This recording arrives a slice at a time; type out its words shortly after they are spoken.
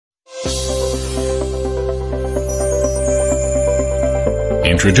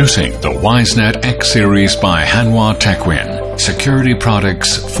Introducing the wisenet X Series by hanwhatechwin. Security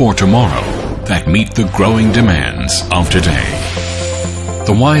products for tomorrow that meet the growing demands of today.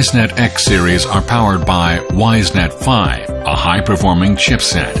 The wisenet X Series are powered by wisenet 5, a high-performing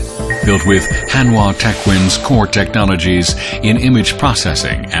chipset built with hanwhatechwin's core technologies in image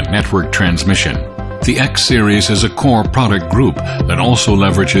processing and network transmission. The X Series is a core product group that also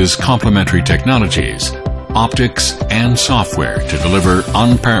leverages complementary technologies, optics, and software to deliver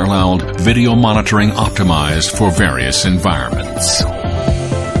unparalleled video monitoring optimized for various environments.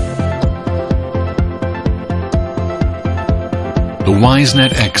 The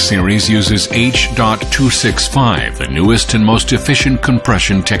wisenet X Series uses H.265, the newest and most efficient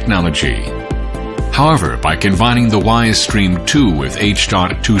compression technology. However, by combining the WiseStream 2 with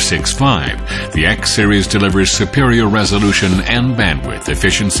H.265, the X Series delivers superior resolution and bandwidth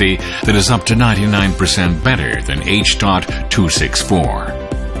efficiency that is up to 99% better than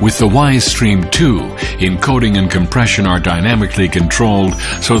H.264. With the WiseStream 2, encoding and compression are dynamically controlled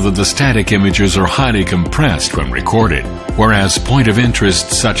so that the static images are highly compressed when recorded, whereas point of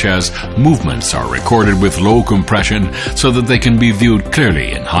interest such as movements are recorded with low compression so that they can be viewed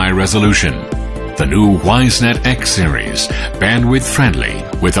clearly in high resolution. The new wisenet X Series, bandwidth friendly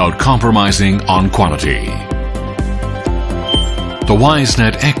without compromising on quality. The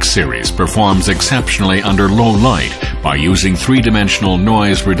wisenet X Series performs exceptionally under low light by using three-dimensional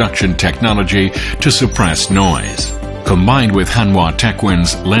noise reduction technology to suppress noise. Combined with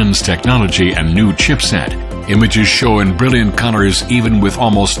hanwhatechwin's lens technology and new chipset, images show in brilliant colors even with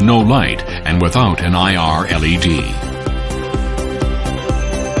almost no light and without an IR LED.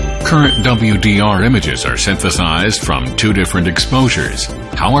 Current WDR images are synthesized from two different exposures.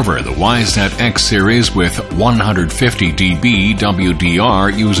 However, the wisenet X Series with 150 dB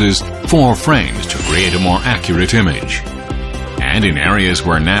WDR uses 4 frames to create a more accurate image. And in areas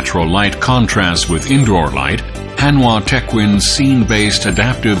where natural light contrasts with indoor light, hanwhatechwin's scene-based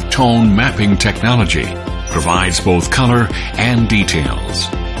adaptive tone mapping technology provides both color and details.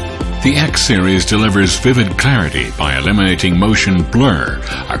 The X Series delivers vivid clarity by eliminating motion blur,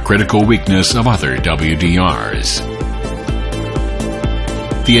 a critical weakness of other WDRs.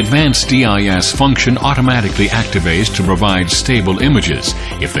 The advanced DIS function automatically activates to provide stable images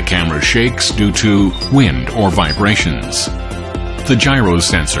if the camera shakes due to wind or vibrations. The gyro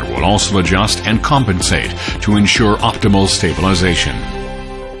sensor will also adjust and compensate to ensure optimal stabilization.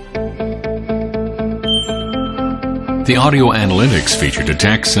 The audio analytics feature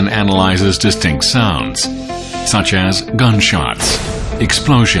detects and analyzes distinct sounds, such as gunshots,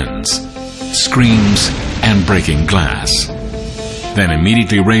 explosions, screams, and breaking glass. Then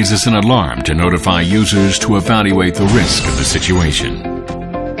immediately raises an alarm to notify users to evaluate the risk of the situation.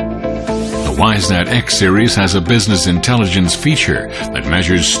 The wisenet X Series has a business intelligence feature that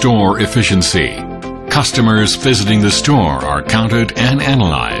measures store efficiency. Customers visiting the store are counted and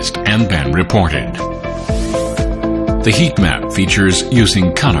analyzed and then reported. The heat map features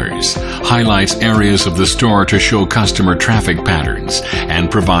using colors, highlights areas of the store to show customer traffic patterns,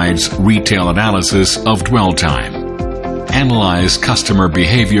 and provides retail analysis of dwell time. Analyze customer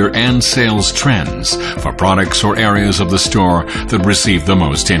behavior and sales trends for products or areas of the store that receive the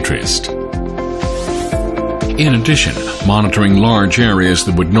most interest. In addition, monitoring large areas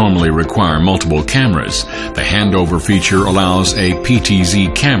that would normally require multiple cameras, the handover feature allows a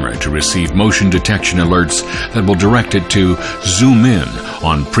PTZ camera to receive motion detection alerts that will direct it to zoom in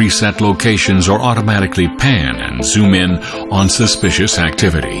on preset locations or automatically pan and zoom in on suspicious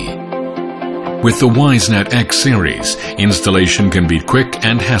activity. With the wisenet X Series, installation can be quick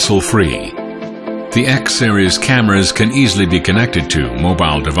and hassle-free. The X Series cameras can easily be connected to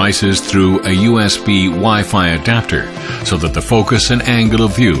mobile devices through a USB Wi-Fi adapter so that the focus and angle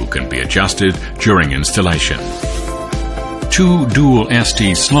of view can be adjusted during installation. 2 dual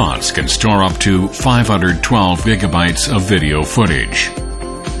SD slots can store up to 512 gigabytes of video footage.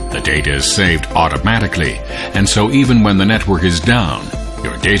 The data is saved automatically, and so even when the network is down,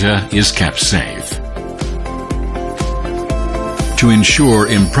 your data is kept safe. To ensure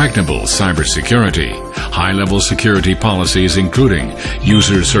impregnable cybersecurity, high-level security policies including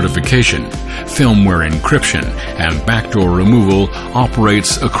user certification, firmware encryption, and backdoor removal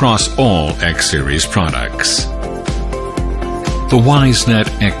operates across all X Series products. The wisenet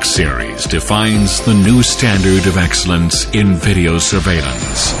X Series defines the new standard of excellence in video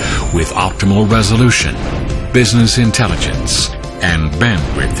surveillance with optimal resolution, business intelligence, and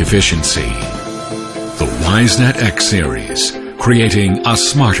bandwidth efficiency. The wisenet X Series, creating a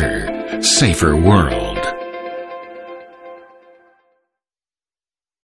smarter, safer world.